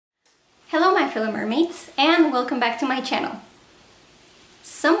fellow mermaids, and welcome back to my channel.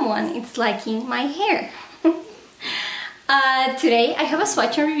 Someone is liking my hair. Today I have a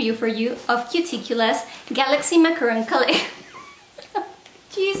swatch and review for you of Cuticula's Galaxy Macaron collection.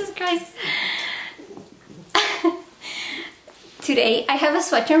 Jesus Christ. Today I have a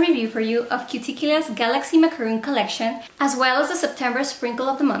swatch and review for you of Cuticula's Galaxy Macaron collection, as well as the September Sprinkle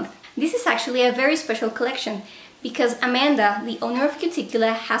of the Month. This is actually a very special collection because Amanda, the owner of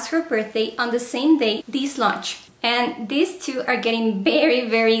Cuticula, has her birthday on the same day these launch. And these two are getting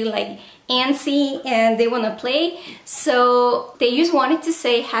very like antsy and they want to play. So they just wanted to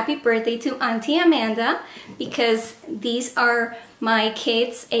say happy birthday to Auntie Amanda because these are my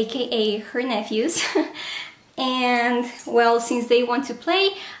kids, aka her nephews. And well, since they want to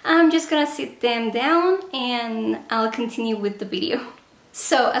play, I'm just gonna sit them down and I'll continue with the video.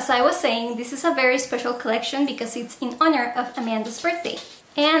 So, as I was saying, this is a very special collection because it's in honor of Amanda's birthday.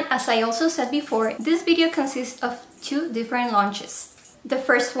 And as I also said before, this video consists of two different launches. The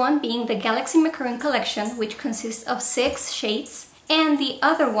first one being the Galaxy Macaron collection, which consists of 6 shades, and the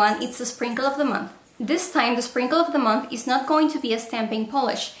other one is the Sprinkle of the Month. This time, the Sprinkle of the Month is not going to be a stamping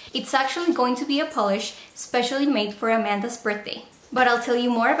polish. It's actually going to be a polish specially made for Amanda's birthday. But I'll tell you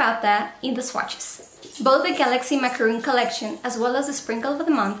more about that in the swatches. Both the Galaxy Macaron collection as well as the Sprinkle of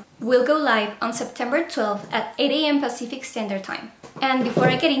the Month will go live on September 12th at 8 AM Pacific Standard Time. And before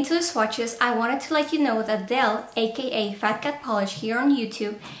I get into the swatches, I wanted to let you know that Del, aka Fat Cat Polish here on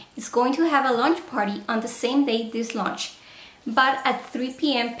YouTube, is going to have a launch party on the same day this launch, but at 3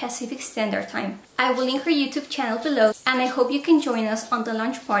 PM Pacific Standard Time. I will link her YouTube channel below and I hope you can join us on the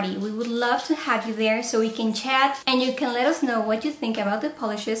launch party. We would love to have you there so we can chat and you can let us know what you think about the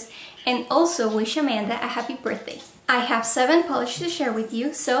polishes and also wish Amanda a happy birthday. I have 7 polishes to share with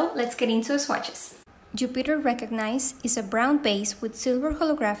you, so let's get into the swatches. Jupiter Recognize is a brown base with silver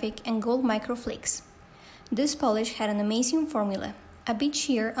holographic and gold microflakes. This polish had an amazing formula, a bit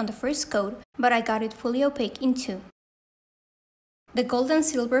sheer on the first coat, but I got it fully opaque in 2. The gold and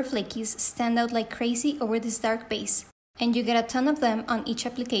silver flakies stand out like crazy over this dark base, and you get a ton of them on each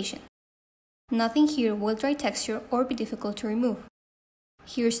application. Nothing here will dry texture or be difficult to remove.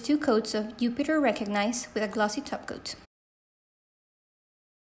 Here's 2 coats of Jupiter Recognize with a glossy top coat.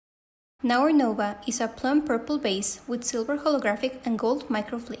 Now Nova is a plum purple base with silver holographic and gold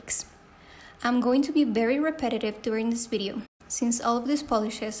microflakes. I'm going to be very repetitive during this video, since all of these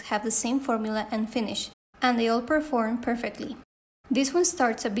polishes have the same formula and finish, and they all perform perfectly. This one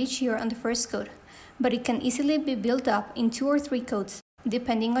starts a bit sheer on the first coat, but it can easily be built up in 2 or 3 coats,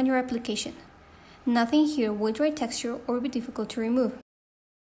 depending on your application. Nothing here will dry texture or be difficult to remove.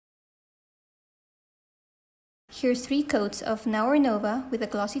 Here's 3 coats of Now Nova with a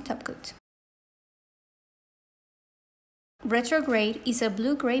glossy top coat. Retrograde is a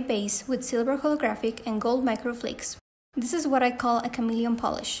blue-gray base with silver holographic and gold microflakes. This is what I call a chameleon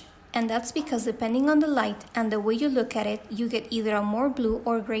polish. And that's because depending on the light and the way you look at it, you get either a more blue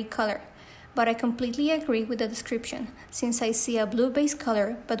or gray color. But I completely agree with the description, since I see a blue base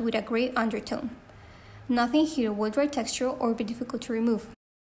color but with a gray undertone. Nothing here will dry texture or be difficult to remove.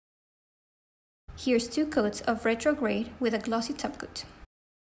 Here's 2 coats of Retrograde with a glossy top coat.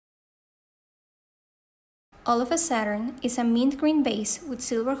 All of a Saturn is a mint green base with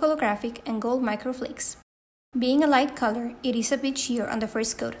silver holographic and gold microflakes. Being a light color, it is a bit sheer on the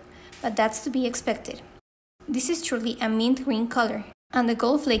first coat, but that's to be expected. This is truly a mint green color, and the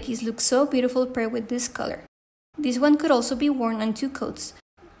gold flakies look so beautiful paired with this color. This one could also be worn on 2 coats,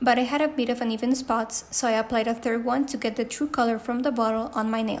 but I had a bit of uneven spots, so I applied a third one to get the true color from the bottle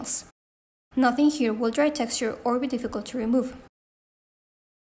on my nails. Nothing here will dry texture or be difficult to remove.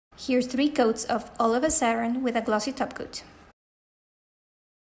 Here's 3 coats of Olive Saturn with a glossy top coat.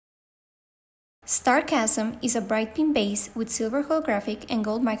 Starchasm is a bright pink base with silver holographic and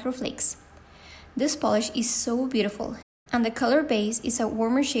gold microflakes. This polish is so beautiful, and the color base is a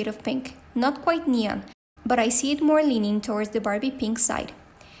warmer shade of pink, not quite neon, but I see it more leaning towards the Barbie pink side.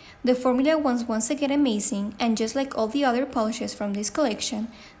 The formula was once again amazing, and just like all the other polishes from this collection,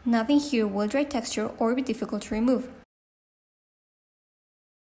 nothing here will dry texture or be difficult to remove.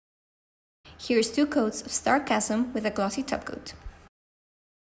 Here's 2 coats of Starchasm with a glossy top coat.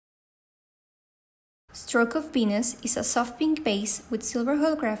 Stroke of Venus is a soft pink base with silver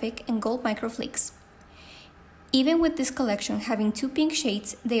holographic and gold microflakes. Even with this collection having 2 pink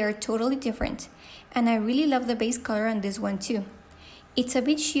shades, they are totally different, and I really love the base color on this one too. It's a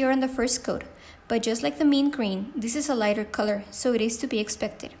bit sheer on the first coat, but just like the mint green, this is a lighter color, so it is to be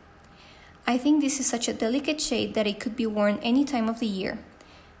expected. I think this is such a delicate shade that it could be worn any time of the year.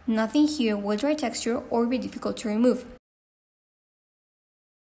 Nothing here will dry texture or be difficult to remove.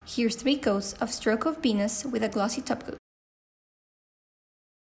 Here's 3 coats of Stroke of Venus with a glossy top coat.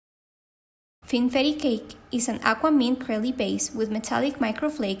 Finfetti Cake is an aqua mint crelly base with metallic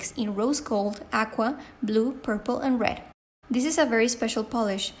microflakes in rose gold, aqua, blue, purple, and red. This is a very special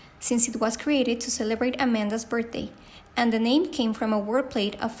polish since it was created to celebrate Amanda's birthday, and the name came from a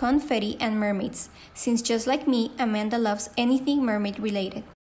wordplay of funfetti and mermaids, since just like me, Amanda loves anything mermaid related.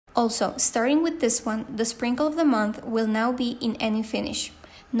 Also, starting with this one, the sprinkle of the month will now be in any finish,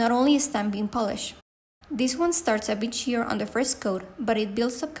 not only stamping polish. This one starts a bit sheer on the first coat, but it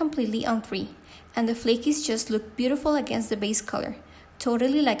builds up completely on 3, and the flakies just look beautiful against the base color,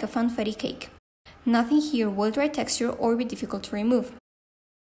 totally like a funfetti cake. Nothing here will dry texture or be difficult to remove.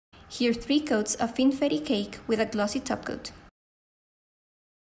 Here 3 coats of Finfetti Cake with a glossy top coat.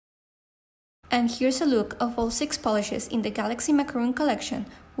 And here's a look of all 6 polishes in the Galaxy Macaron collection,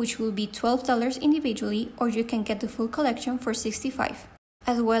 which will be $12 individually, or you can get the full collection for $65,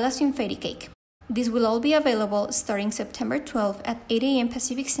 as well as Finfetti Cake. This will all be available starting September 12 at 8 AM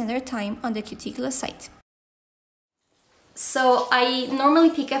Pacific Standard Time on the Cuticula site. So I normally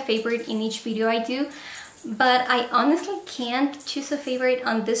pick a favorite in each video I do, but I honestly can't choose a favorite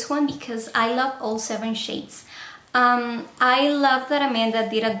on this one because I love all 7 shades. I love that Amanda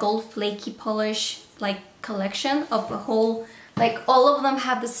did a gold flaky polish collection of the whole, all of them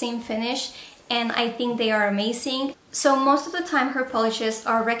have the same finish, and I think they are amazing. So most of the time her polishes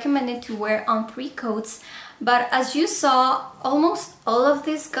are recommended to wear on 3 coats, but as you saw, almost all of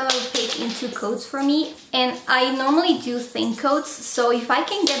this got opaque in 2 coats for me, and I normally do thin coats, so if I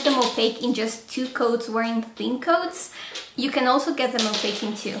can get them opaque in just 2 coats wearing thin coats, you can also get them opaque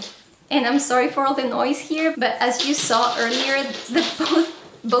in 2. And I'm sorry for all the noise here, but as you saw earlier,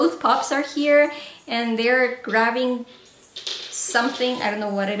 both pops are here and they're grabbing something, I don't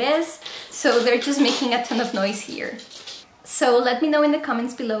know what it is, so they're just making a ton of noise here. So let me know in the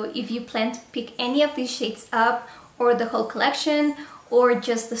comments below if you plan to pick any of these shades up, or the whole collection, or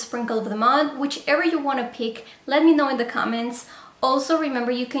just the sprinkle of the month, whichever you want to pick, let me know in the comments. Also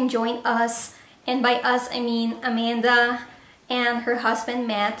remember you can join us, and by us I mean Amanda and her husband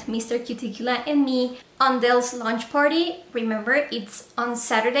Matt, Mr. Cuticula, and me on Dell's launch party. Remember, it's on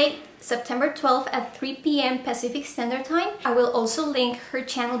Saturday, September 12th at 3 PM Pacific Standard Time. I will also link her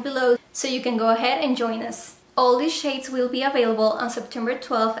channel below so you can go ahead and join us. All these shades will be available on September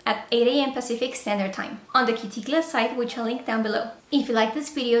 12th at 8 AM Pacific Standard Time on the Cuticula site, which I'll link down below. If you like this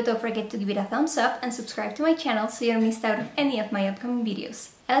video, don't forget to give it a thumbs up and subscribe to my channel so you don't miss out on any of my upcoming videos.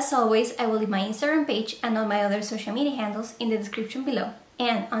 As always, I will leave my Instagram page and all my other social media handles in the description below.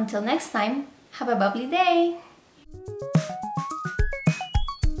 And until next time, have a bubbly day!